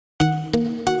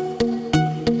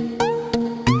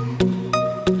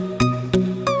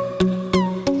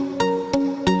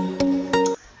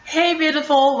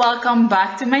welcome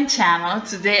back to my channel.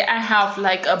 Today I have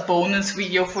like a bonus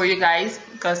video for you guys,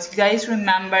 because you guys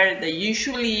remember that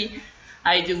usually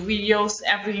I do videos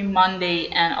every Monday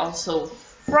and also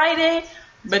Friday,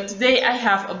 but today I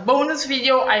have a bonus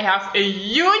video. I have a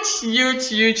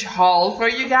huge haul for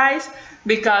you guys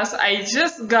because I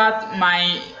just got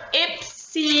my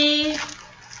IPSY.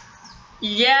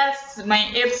 Yes,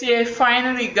 my IPSY, I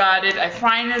finally got it. I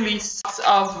finally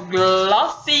saw of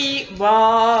Glossybox.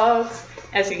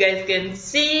 As you guys can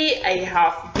see, I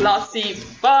have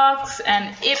Glossybox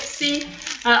and IPSY,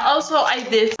 and also I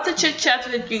did to chit chat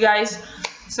with you guys.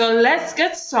 So let's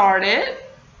get started.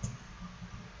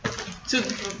 To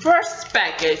the first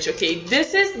package. Okay,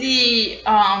 this is the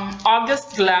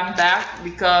August glam bag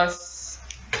because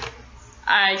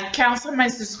I canceled my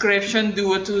subscription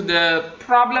due to the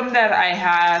problem that I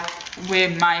had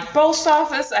with my post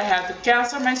office. I had to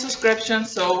cancel my subscription,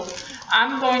 so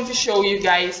I'm going to show you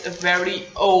guys a very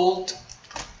old,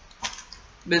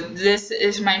 but this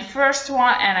is my first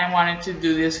one and I wanted to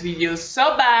do this video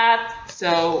so bad,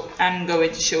 so I'm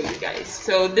going to show you guys.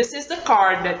 So this is the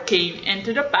card that came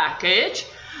into the package,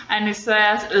 and it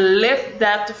says live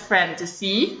that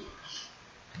fantasy.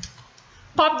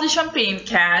 Pop the champagne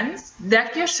cans,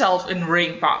 deck yourself in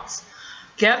ring pots,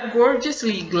 get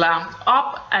gorgeously glammed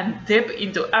up and dip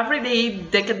into everyday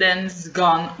decadence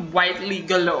gone widely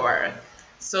galore.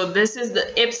 So this is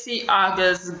the IPSY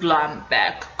August glam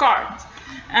bag card,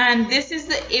 and this is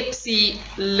the IPSY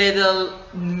little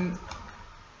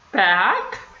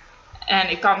bag, and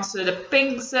it comes with a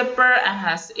pink zipper and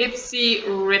has IPSY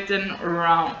written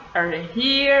around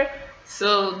here.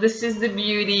 So this is the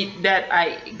beauty that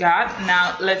I got.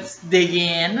 Now let's dig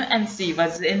in and see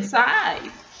what's inside.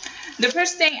 The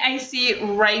first thing I see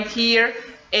right here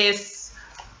is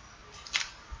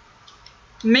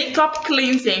makeup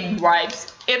cleansing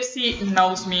wipes. IPSY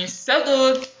knows me so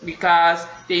good because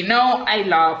they know I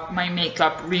love my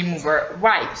makeup remover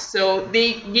wipes. So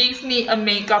they gave me a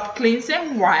makeup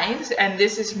cleansing wipes, and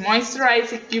this is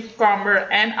moisturizing cucumber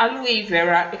and aloe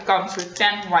vera. It comes with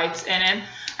 10 wipes in it,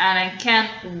 and I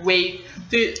can't wait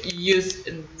to use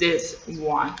this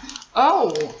one.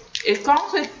 Oh, it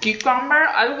comes with cucumber,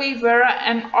 aloe vera,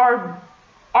 and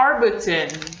arbutin.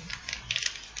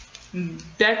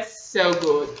 That's so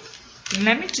good.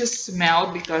 Let me just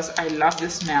smell because I love the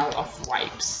smell of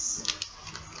wipes.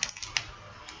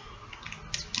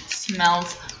 It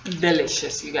smells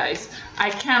delicious, you guys. I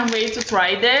can't wait to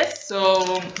try this.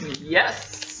 So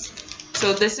yes.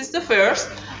 So this is the first.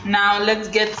 Now let's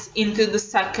get into the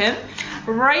second.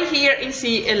 Right here you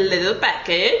see a little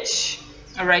package.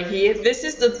 Right here, this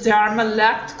is the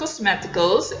Dermalect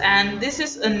Cosmeticals, and this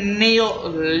is a nail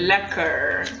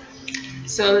lacquer.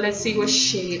 So let's see what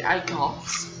shade I got.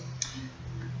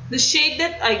 The shade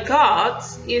that I got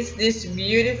is this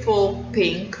beautiful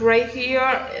pink right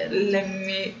here. Let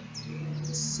me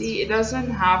see, it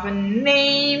doesn't have a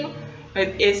name, but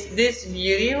it's this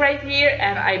beauty right here,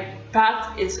 and I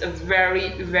bet it's a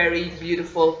very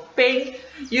beautiful pink.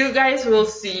 You guys will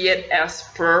see it as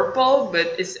purple,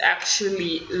 but it's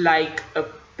actually like a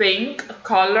pink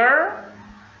color.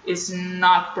 It's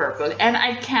not purple, and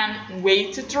I can't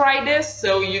wait to try this.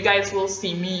 So you guys will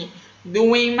see me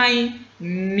doing my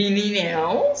mini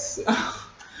nails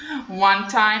one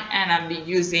time, and I'll be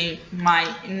using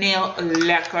my nail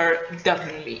lacquer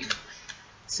definitely.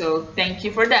 So thank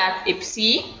you for that,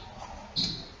 IPSY.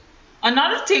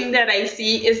 Another thing that I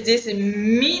see is this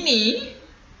mini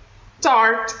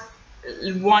Tarte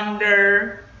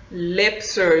Wonder Lip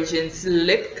Surgeons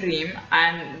lip cream,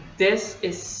 and this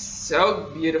is so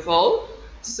beautiful.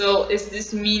 So it's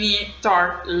this mini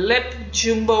Tarte lip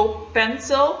jumbo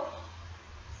pencil.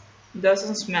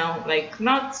 Doesn't smell like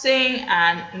nothing,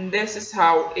 and this is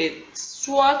how it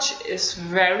swatch. Is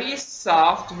very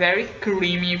soft, very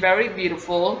creamy, very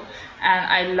beautiful, and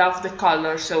I love the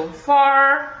color so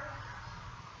far.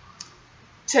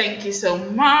 Thank you so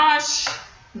much.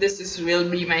 This will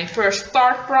be my first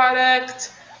Tarte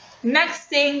product. Next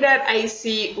thing that I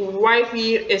see right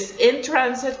here is In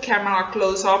Transit Camera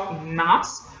Close-Up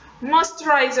Mask,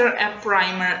 Moisturizer and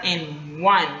Primer in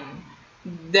one.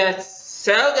 That's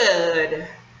so good.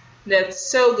 That's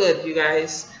so good, you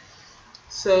guys.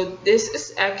 So this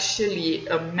is actually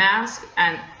a mask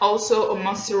and also a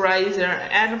moisturizer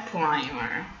and a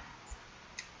primer.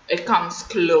 It comes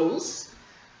close,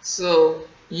 so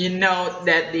you know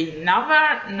that they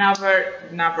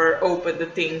never open the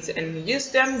things and use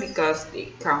them because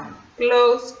they come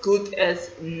close, good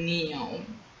as new.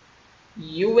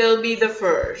 You will be the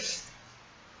first.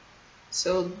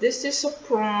 So this is a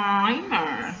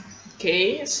primer.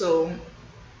 Okay, so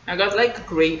I got like a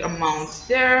great amount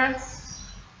there.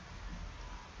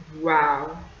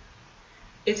 Wow,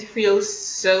 it feels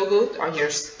so good on your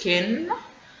skin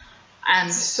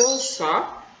and so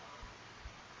soft.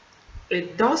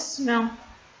 It does smell.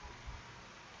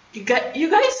 You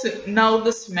guys know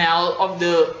the smell of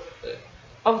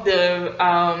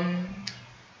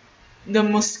the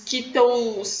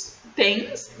mosquitoes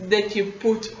things that you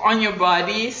put on your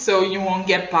body so you won't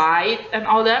get bite and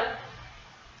all that.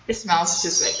 It smells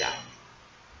just like that.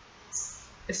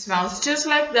 It smells just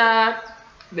like that,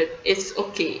 but it's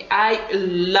okay. I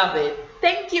love it.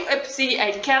 Thank you, IPSY.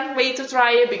 I can't wait to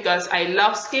try it because I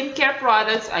love skincare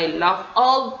products. I love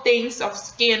all things of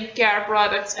skincare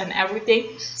products and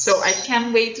everything. So I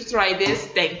can't wait to try this.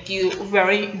 Thank you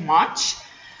very much.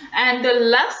 And the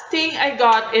last thing I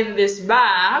got in this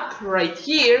bag right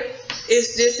here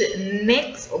is this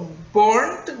NYX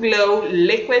Born to Glow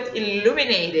Liquid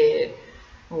Illuminated.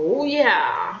 Oh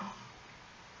yeah.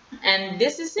 And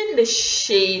this is in the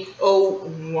shade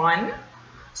 01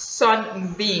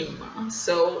 Sunbeam.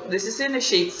 So this is in the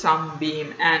shade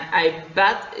Sunbeam, and I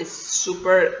bet it's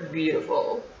super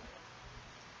beautiful.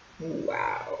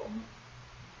 Wow.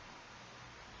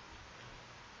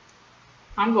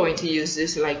 I'm going to use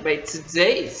this like by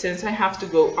today since I have to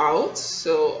go out,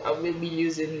 so I will be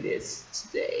using this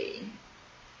today.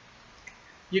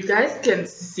 You guys can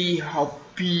see how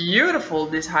beautiful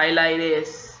this highlight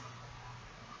is.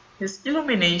 This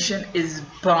illumination is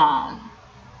bomb.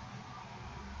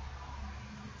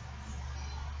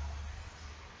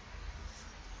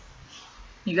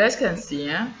 You guys can see,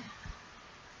 eh?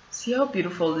 See how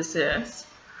beautiful this is?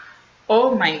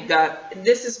 Oh my god,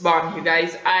 this is bomb, you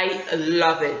guys. I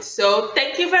love it. So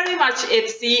thank you very much,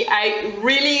 IPSY. I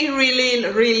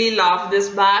really love this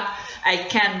bag. I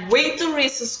can't wait to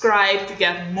resubscribe to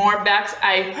get more bags.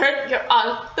 I heard your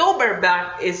October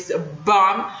bag is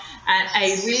bomb, and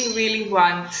I really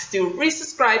want to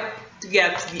resubscribe to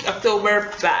get the October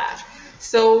bag.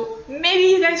 So maybe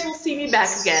you guys will see me back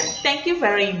again. Thank you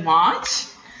very much.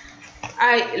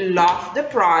 I love the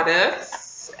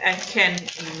products and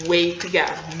can't wait to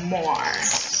get more.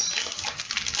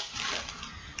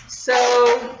 So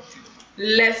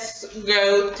let's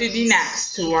go to the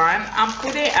next one. I'm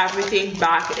putting everything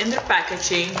back in the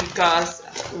packaging because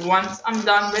once I'm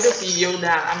done with the video,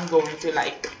 then I'm going to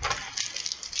like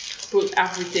put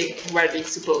everything where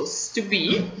it's supposed to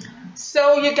be.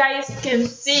 So you guys can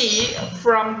see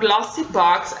from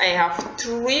Glossybox, I have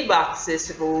 3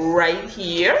 boxes right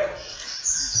here.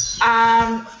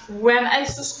 When I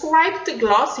subscribed to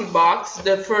Glossybox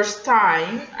the first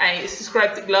time I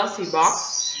subscribed to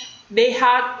Glossybox, they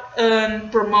had a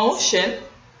promotion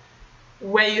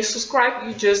where you subscribe,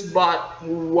 you just bought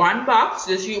 1 box,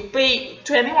 just you pay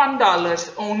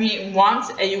 $21 only once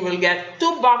and you will get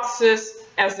 2 boxes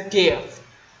as a gift.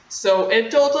 So in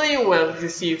total you will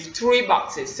receive 3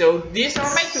 boxes. So these are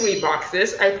my 3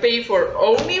 boxes. I paid for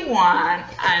only 1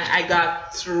 and I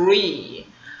got 3.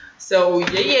 So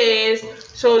yes,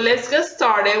 so let's get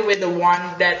started with the one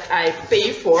that I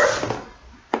pay for.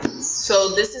 So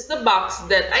this is the box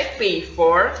that I pay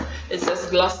for. It says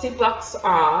Glossybox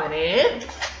on it.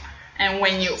 And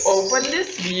when you open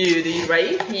this beauty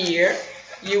right here,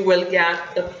 you will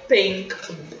get the pink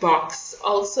box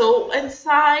also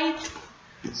inside.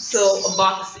 So a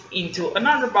box into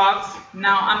another box.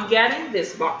 Now I'm getting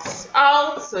this box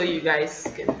out so you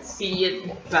guys can see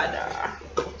it better.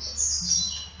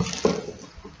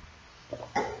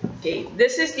 Okay,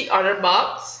 this is the other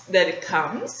box that it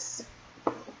comes.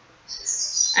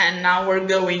 And now we're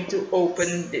going to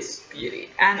open this beauty.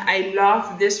 And I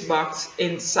love this box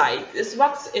inside. This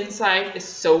box inside is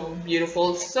so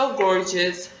beautiful, so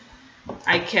gorgeous.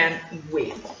 I can't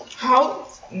wait. How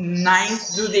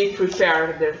nice do they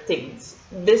prepare their things?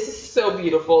 This is so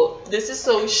beautiful. This is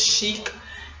so chic.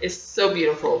 It's so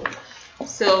beautiful.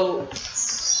 So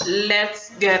let's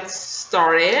get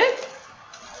started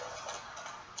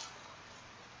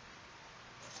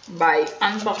by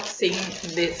unboxing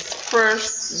this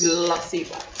first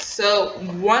Glossybox. So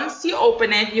once you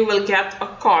open it, you will get a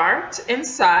card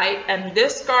inside, and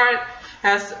this card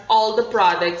has all the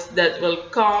products that will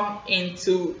come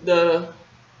into the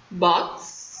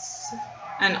box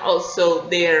and also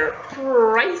their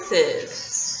prices.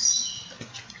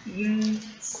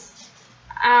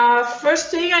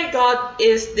 First thing I got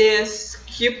is this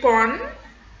coupon,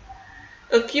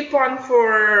 a coupon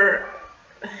for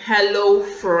Hello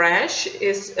Fresh.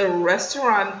 Is a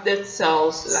restaurant that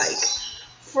sells like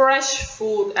fresh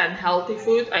food and healthy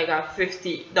food. I got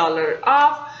 $50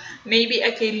 off. Maybe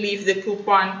I can leave the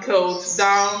coupon code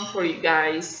down for you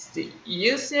guys to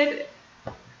use it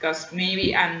because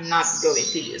maybe I'm not going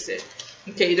to use it.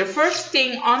 Okay, the first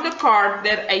thing on the card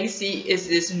that I see is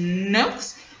this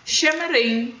NYX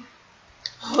Shimmering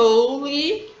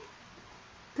Holy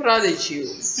Prodigy.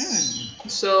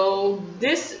 So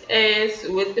this is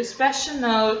with a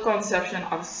special conception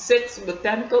of 6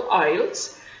 botanical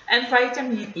oils and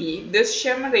vitamin E. This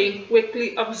shimmering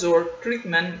quickly absorb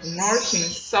treatment, nourishing,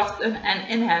 softens and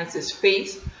enhances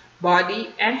face, body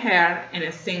and hair in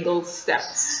a single step.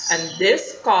 And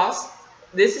this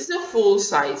is a full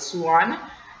size one,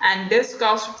 and this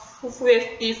costs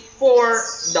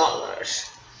 $54.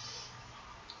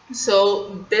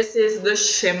 So this is the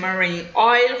shimmering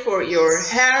oil for your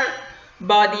hair,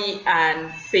 body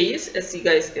and face. As you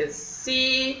guys can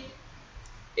see,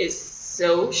 it's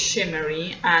so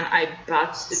shimmery, and I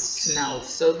bet it smells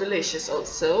so delicious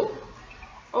also.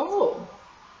 Oh,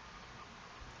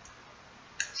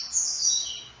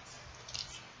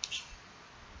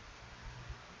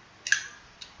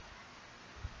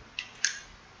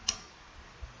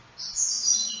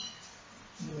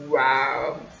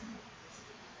 wow.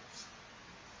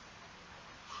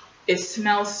 It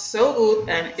smells so good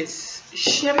and it's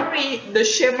shimmery. The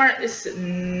shimmer is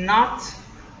not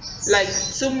like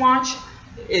too much,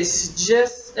 it's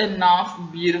just enough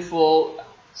beautiful.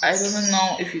 I don't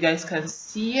know if you guys can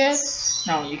see it.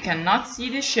 No, you cannot see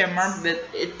the shimmer, but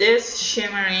it is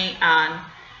shimmering and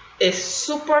it's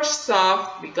super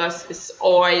soft because it's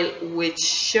oil with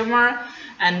shimmer,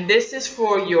 and this is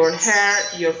for your hair,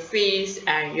 your face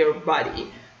and your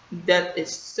body. That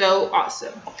is so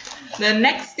awesome. The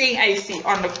next thing I see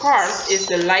on the card is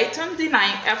the Lighten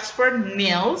Denying Expert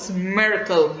Nails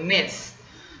Miracle Mist.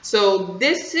 So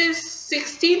this is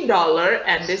 $16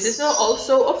 and this is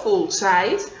also a full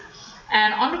size.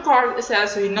 And on the card it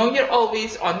says, we know you're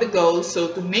always on the go, so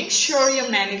to make sure your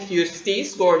manicure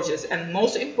stays gorgeous and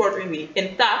most importantly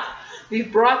intact, we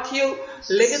brought you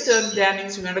Lighten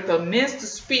Dening's Miracle Mist to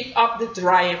speed up the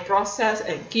drying process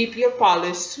and keep your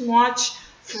polish smudge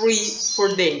free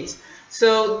for days.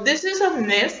 So this is a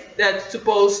mist that's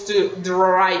supposed to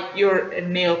dry your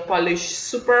nail polish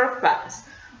super fast.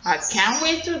 I can't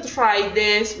wait to try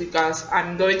this because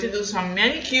I'm going to do some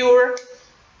manicure,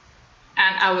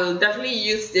 and I will definitely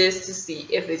use this to see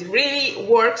if it really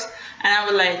works, and I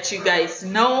will let you guys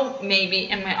know maybe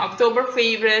in my October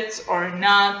favorites or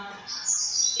not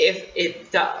if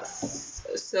it does.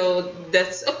 So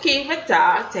that's okay with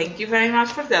that. Thank you very much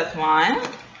for that one.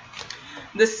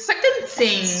 The second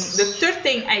thing, the third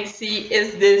thing I see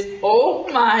is this. Oh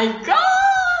my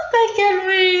god, I can't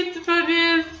wait for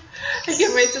this. I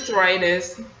can't wait to try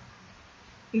this.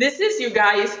 This is, you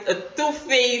guys, a Too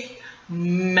Faced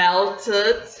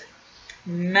melted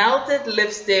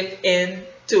lipstick in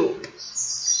tube.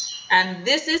 And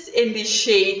this is in the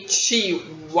shade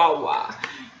Chihuahua.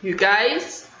 You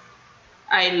guys,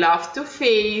 I love Too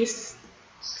Faced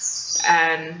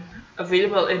and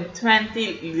available in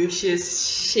 20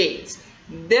 luscious shades.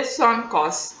 This one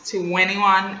costs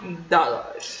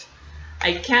 $21.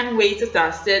 I can't wait to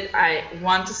test it. I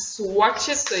want to swatch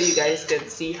it so you guys can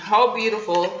see how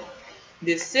beautiful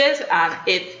this is, and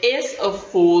it is a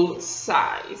full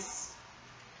size.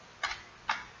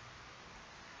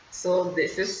 So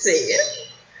this is it.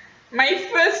 My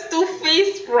first Too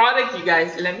Faced product, you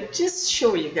guys. Let me just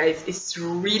show you guys. It's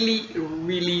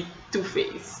really Too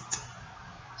Faced.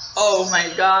 Oh my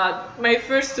god, my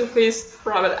first Too Faced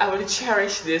product. I will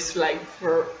cherish this like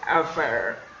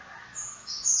forever.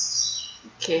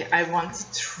 Okay, I want to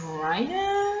try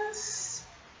this.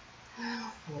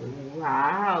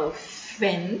 Wow,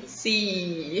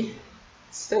 fancy.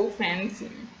 So fancy.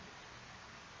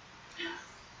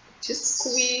 Just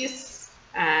squeeze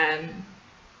and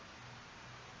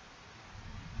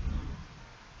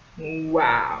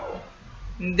wow.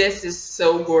 This is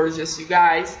so gorgeous, you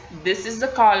guys. This is the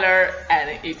color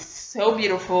and it's so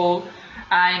beautiful.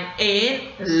 I'm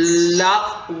in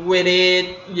love with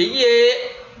it. Yeah.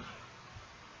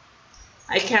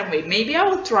 I can't wait. Maybe I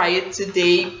will try it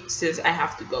today since I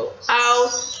have to go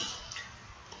out.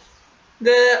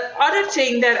 The other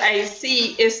thing that I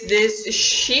see is this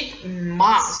sheet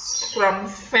mask from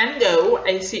Fendo.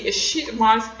 I see a sheet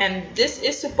mask and this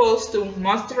is supposed to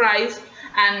moisturize,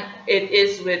 and it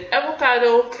is with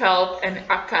avocado, kelp and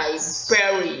acai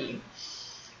berry.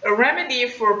 A remedy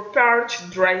for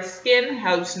parched dry skin,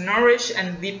 helps nourish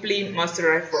and deeply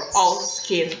moisturize for all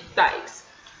skin types.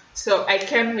 So I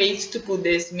can't wait to put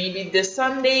this. Maybe this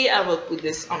Sunday I will put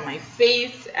this on my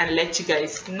face and let you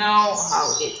guys know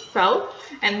how it felt.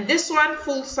 And this one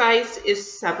full size is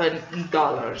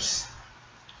 $7.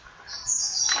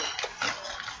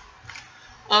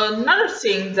 Another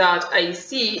thing that I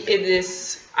see, it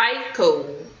is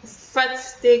IPSY fat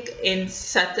stick in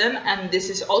satin, and this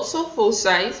is also full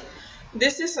size.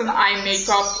 This is an eye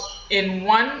makeup in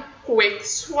one quick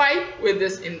swipe with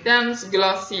this intense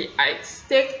glossy eye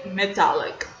stick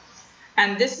metallic,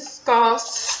 and this is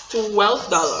cost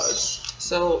 $12.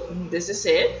 So this is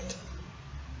it.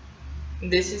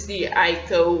 This is the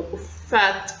ICO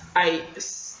fat eye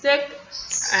stick,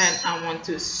 and I want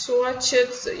to swatch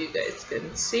it so you guys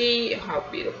can see how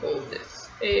beautiful this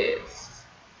is.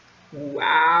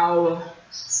 Wow,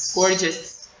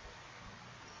 gorgeous.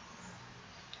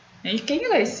 And can you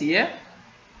guys see it?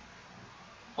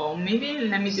 Oh, maybe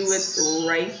let me do it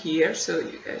right here so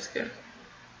you guys can.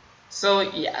 So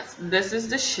yes, this is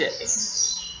the shade.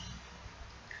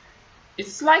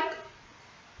 It's like,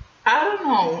 I don't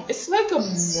know, it's like a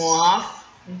mauve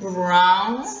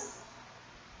brown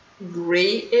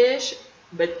grayish,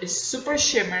 but it's super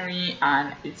shimmery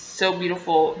and it's so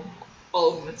beautiful,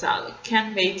 all metallic.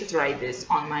 Can't wait to try this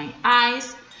on my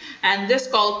eyes. And this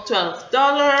called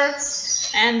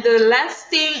 $12. And the last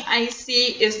thing I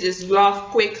see is this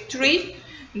glove quick treat.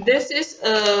 This is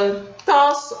a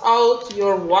toss out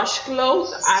your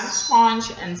washcloth and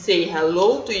sponge and say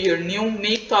hello to your new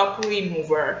makeup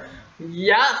remover.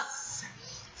 Yes,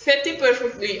 fitting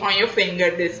perfectly on your finger,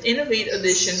 this innovative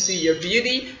addition to your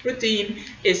beauty routine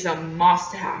is a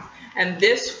must-have. And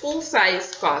this full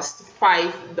size costs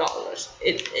 $5.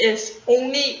 It is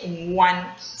only one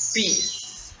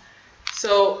piece.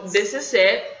 So this is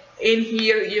it. In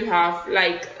here you have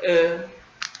like a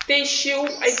tissue,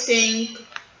 I think,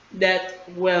 that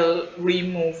will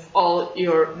remove all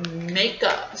your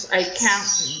makeups. I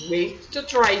can't wait to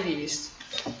try these.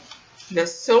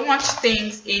 There's so much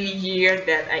things in here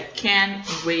that I can't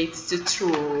wait to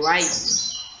try.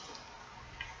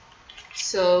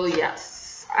 So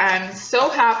yes, I'm so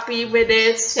happy with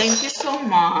it. Thank you so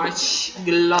much,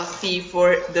 Glossy,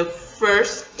 for the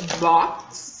first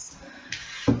box.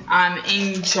 I'm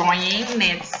enjoying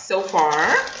it so far.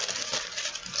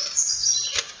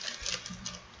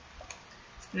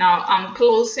 Now I'm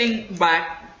closing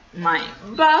back my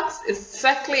box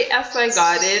exactly as I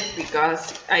got it,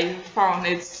 because I found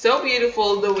it so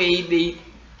beautiful the way they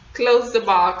close the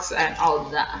box and all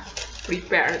that.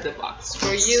 Prepare the box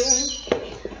for you.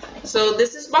 So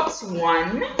this is box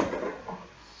 1.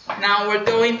 Now we're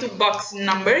going to box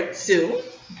number 2.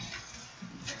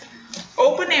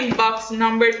 Opening box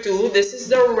number 2, this is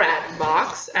the red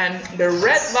box, and the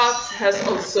red box has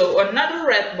also another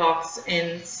red box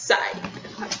inside.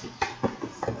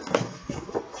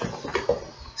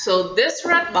 So this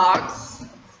red box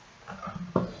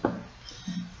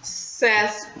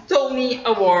says Tony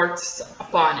Awards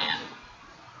upon it.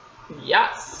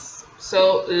 Yes.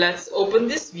 So let's open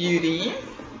this beauty.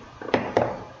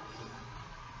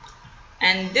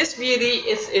 And this beauty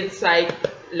is inside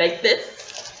like this.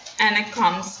 And it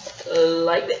comes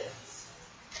like this.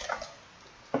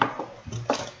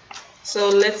 So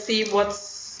let's see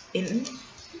what's in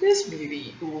this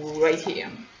beauty right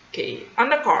here. Okay, on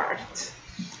the card,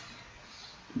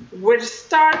 we'll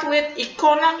start with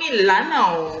Icona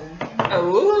Milano.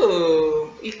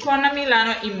 Oh, Icona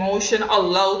Milano Emotion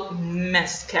Allowed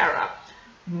Mascara.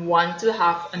 Want to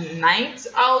have a night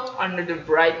out under the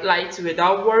bright lights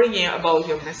without worrying about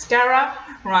your mascara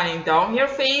running down your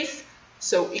face?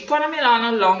 So Icona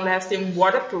Milano Long Lasting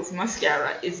Waterproof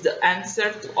Mascara is the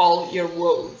answer to all your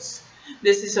woes.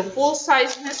 This is a full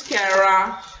size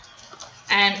mascara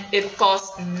and it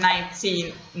costs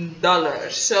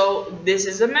 $19. So this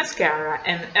is a mascara,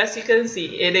 and as you can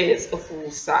see, it is a full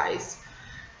size.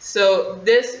 So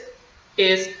this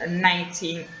is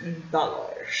 $19.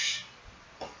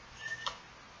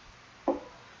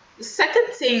 The second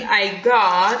thing I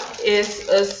got is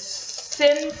a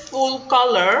Sinful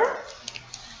Color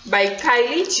by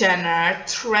Kylie Jenner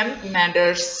Trend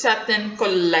Matter Satin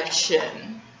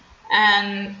Collection,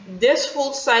 and this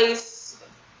full size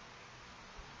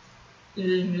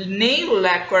nail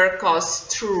lacquer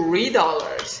costs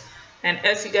 $3. And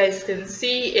as you guys can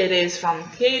see, it is from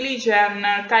Kylie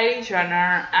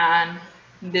Jenner, and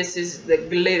this is the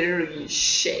glittery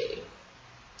shade.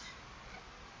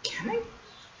 Let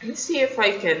me see if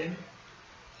I can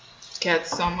get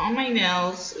some on my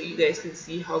nails so you guys can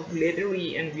see how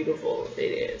glittery and beautiful it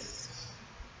is.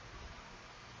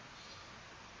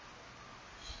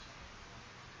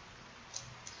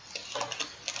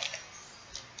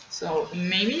 So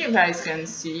maybe you guys can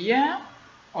see, yeah?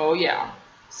 Oh yeah.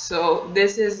 So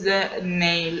this is the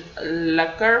nail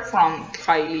lacquer from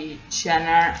Kylie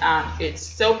Jenner, and it's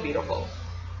so beautiful.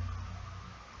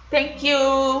 Thank you,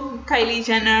 Kylie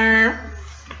Jenner,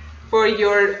 for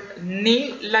your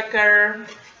nail lacquer.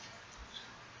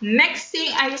 Next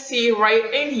thing I see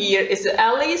right in here is the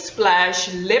LA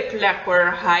Splash Lip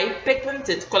Lacquer High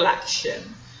Pigmented Collection.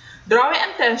 Drawing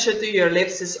attention to your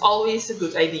lips is always a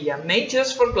good idea. Made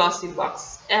just for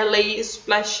Glossybox, LA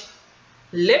Splash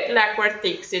Lip Lacquer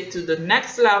takes it to the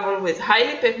next level with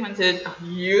highly pigmented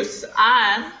hues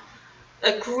and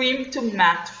a cream to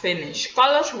matte finish.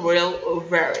 Colors will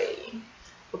vary.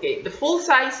 Okay, the full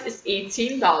size is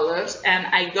 $18 and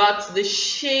I got the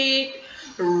shade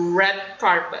Red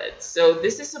Carpet. So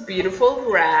this is a beautiful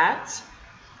red,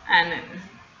 and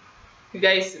you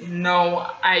guys know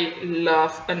I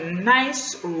love a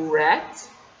nice red,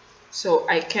 so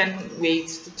I can't wait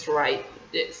to try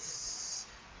this.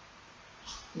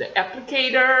 The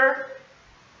applicator,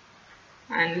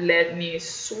 and let me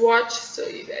swatch so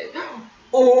you guys.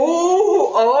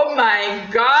 Oh my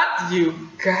god, you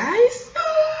guys,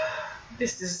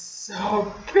 this is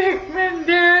so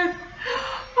pigmented.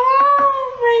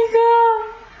 Oh my god,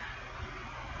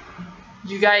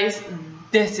 you guys,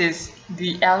 this is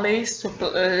the LA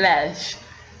Splash,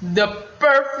 the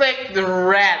perfect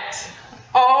red.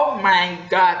 Oh my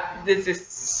god, this is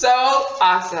so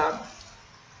awesome.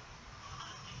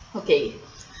 Okay,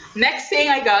 next thing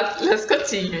I got, let's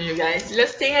continue you guys.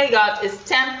 Next thing I got is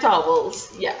 10 towels.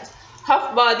 Yes,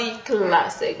 half body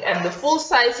classic, and the full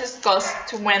sizes cost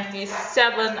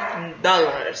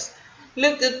 $27.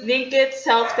 Look at naked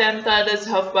self-tan towels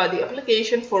half body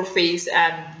application for face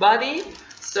and body.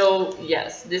 So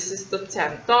yes, this is the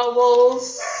 10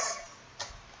 towels.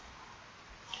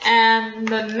 And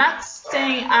the next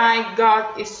thing I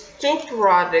got is 2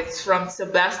 products from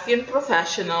Sebastian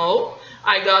Professional.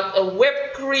 I got a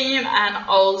whipped cream and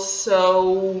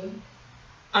also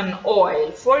an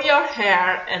oil for your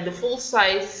hair, and the full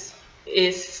size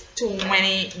is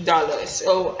 $20.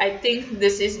 So I think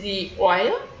this is the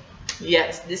oil.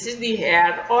 Yes, this is the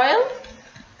hair oil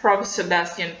from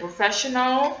Sebastian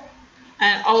Professional.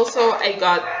 And also I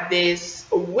got this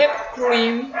whipped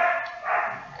cream.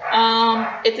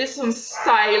 It is some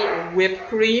style whipped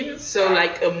cream, so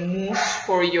like a mousse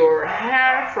for your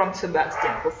hair from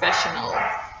Sebastian Professional.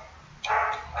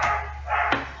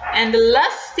 And the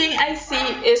last thing I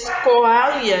see is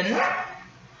Koalian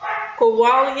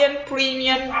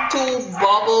Premium 2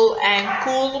 Bubble and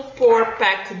Cool Pore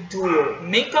Pack Duo.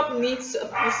 Makeup needs a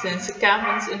pleasant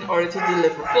canvas in order to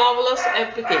deliver flawless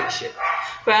application.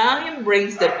 Koalian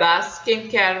brings the best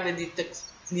skincare with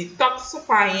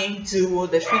detoxifying duo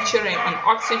that featuring an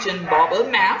oxygen bubble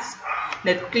mask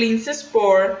that cleanses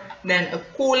pore, then a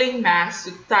cooling mask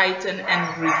to tighten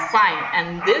and refine.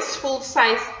 And this full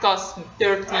size costs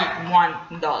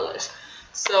 $31.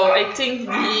 So I think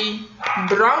the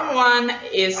brown one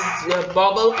is the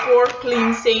bubble pore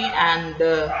cleansing, and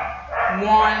the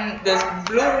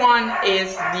blue one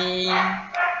is the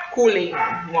cooling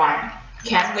one.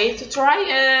 Can't wait to try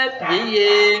it.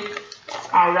 Yeah.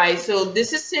 Alright, so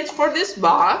this is it for this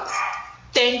box.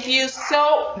 Thank you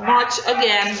so much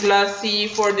again, Glossy,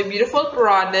 for the beautiful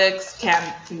products.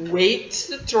 Can't wait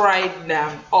to try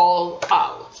them all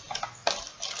out.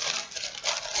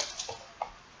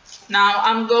 Now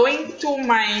I'm going to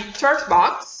my third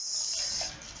box.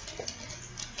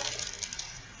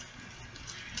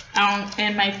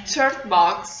 In my third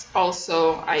box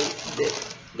also I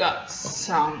got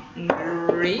some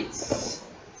great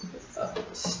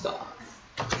stuff.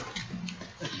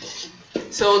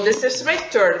 So this is my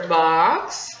third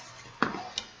box,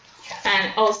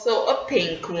 and also a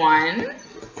pink one.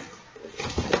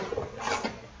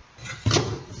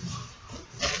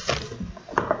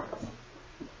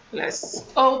 Let's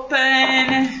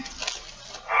open.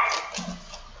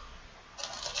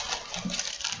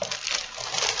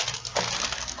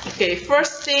 Okay,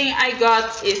 first thing I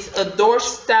got is a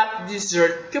doorstep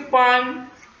dessert coupon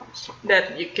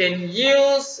that you can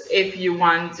use if you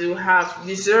want to have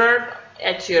dessert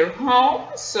at your home.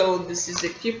 So this is the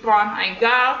coupon I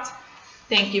got.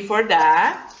 Thank you for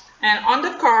that. And on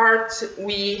the cart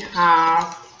we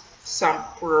have some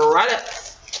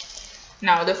products.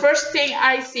 Now the first thing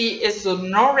I see is the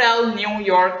L'Oreal New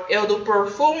York Eau de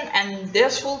Perfume, and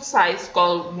this full size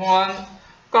costs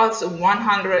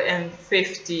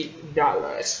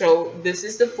 $150. So this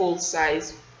is the full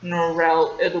size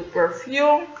L'Oreal Eau de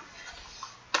Perfume.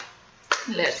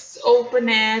 Let's open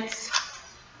it.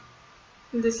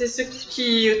 This is a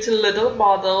cute little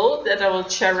bottle that I will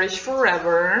cherish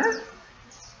forever.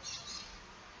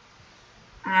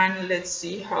 And let's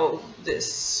see how this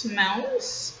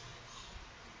smells.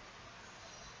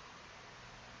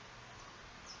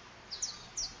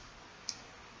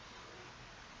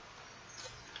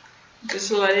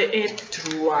 Just let it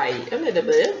dry a little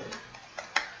bit.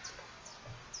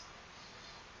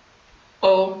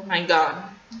 Oh my god,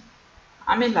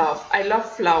 I'm in love. I love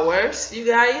flowers, you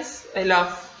guys. I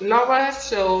love flowers,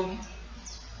 so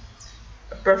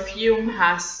a perfume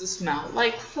has to smell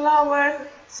like flower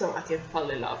so I can fall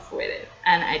in love with it.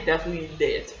 And I definitely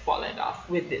did fall in love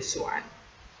with this one.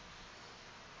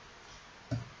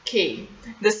 Okay,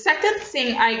 the second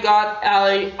thing I got,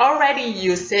 I already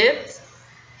used it,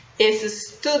 is a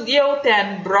Studio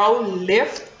 10 Brow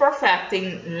Lift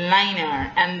Perfecting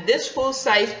Liner. And this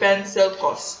full-size pencil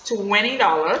costs $20.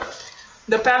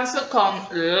 The pencil comes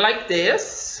like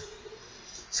this.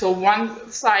 So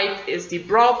one side is the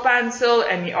brow pencil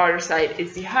and the other side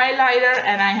is the highlighter,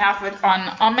 and I have it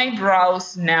on my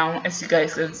brows now. As you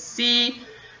guys can see,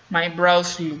 my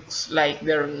brows looks like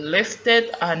they're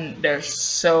lifted and they're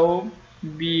so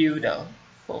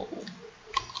beautiful.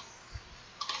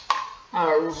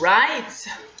 Alright,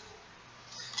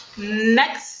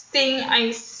 next thing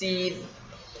I see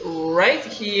right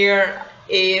here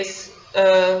is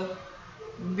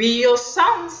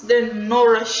Biossance the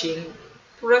Nourishing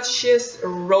Precious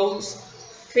Rose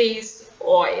Face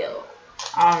Oil.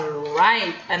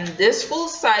 Alright, and this full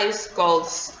size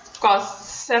costs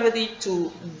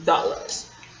 $72.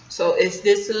 So is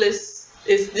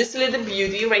this little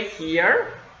beauty right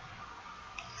here,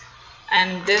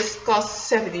 and this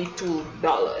costs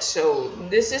 $72. So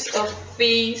this is a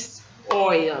face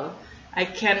oil. I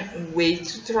can't wait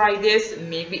to try this.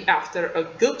 Maybe after a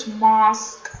good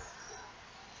mask.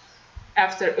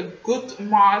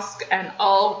 And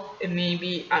all,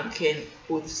 maybe I can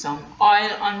put some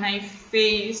oil on my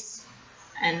face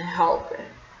and help it.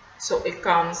 So it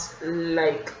comes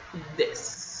like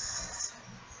this.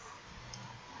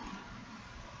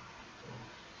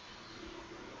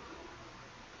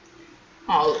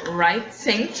 Alright,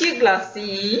 thank you,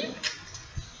 Glossy.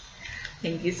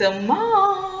 Thank you so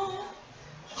much.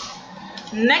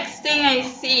 Next thing I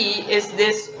see is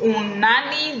this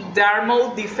Unani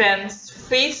Dermal Defense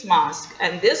face mask,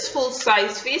 and this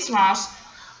full-size face mask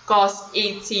costs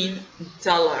 $18.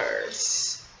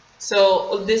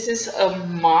 So this is a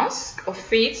mask, a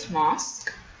face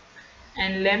mask,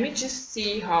 and let me just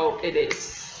see how it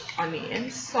is on the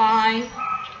inside.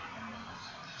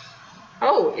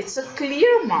 Oh, it's a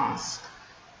clear mask.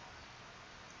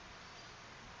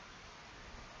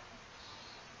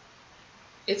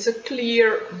 It's a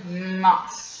clear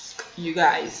mask, you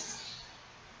guys,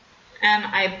 and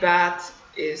I bet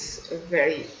it's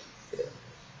very it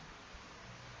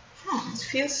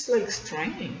feels like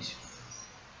strange.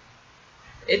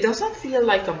 It doesn't feel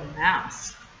like a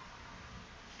mask.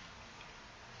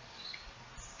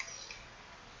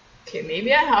 Okay,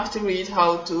 maybe I have to read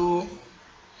how to.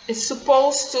 It's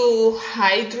supposed to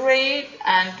hydrate,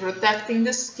 and protecting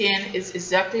the skin is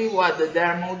exactly what the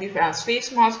Dermal Defense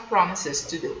Face Mask promises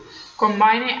to do.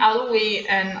 Combining aloe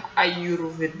and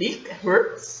Ayurvedic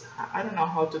herbs, I don't know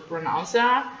how to pronounce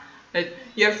that, but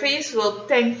your face will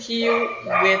thank you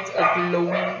with a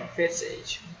glowing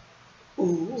visage.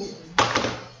 Ooh,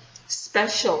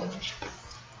 special.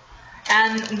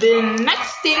 And the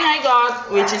next thing I got,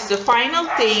 which is the final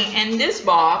thing in this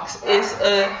box, is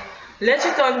a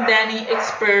Legiton Danny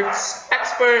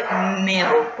Expert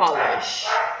Nail Polish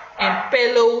in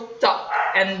Pillow Talk,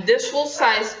 and this full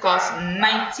size costs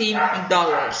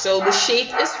 $19. So the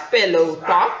shade is Pillow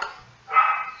Talk.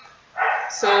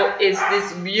 So it's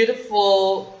this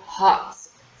beautiful hot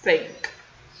pink,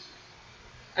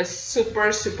 a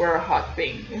super hot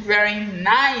pink, very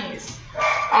nice.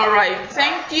 Alright,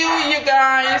 thank you, you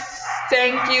guys.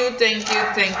 Thank you.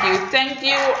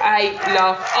 I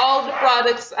love all the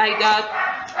products I got.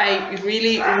 I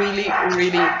really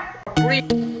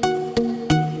appreciate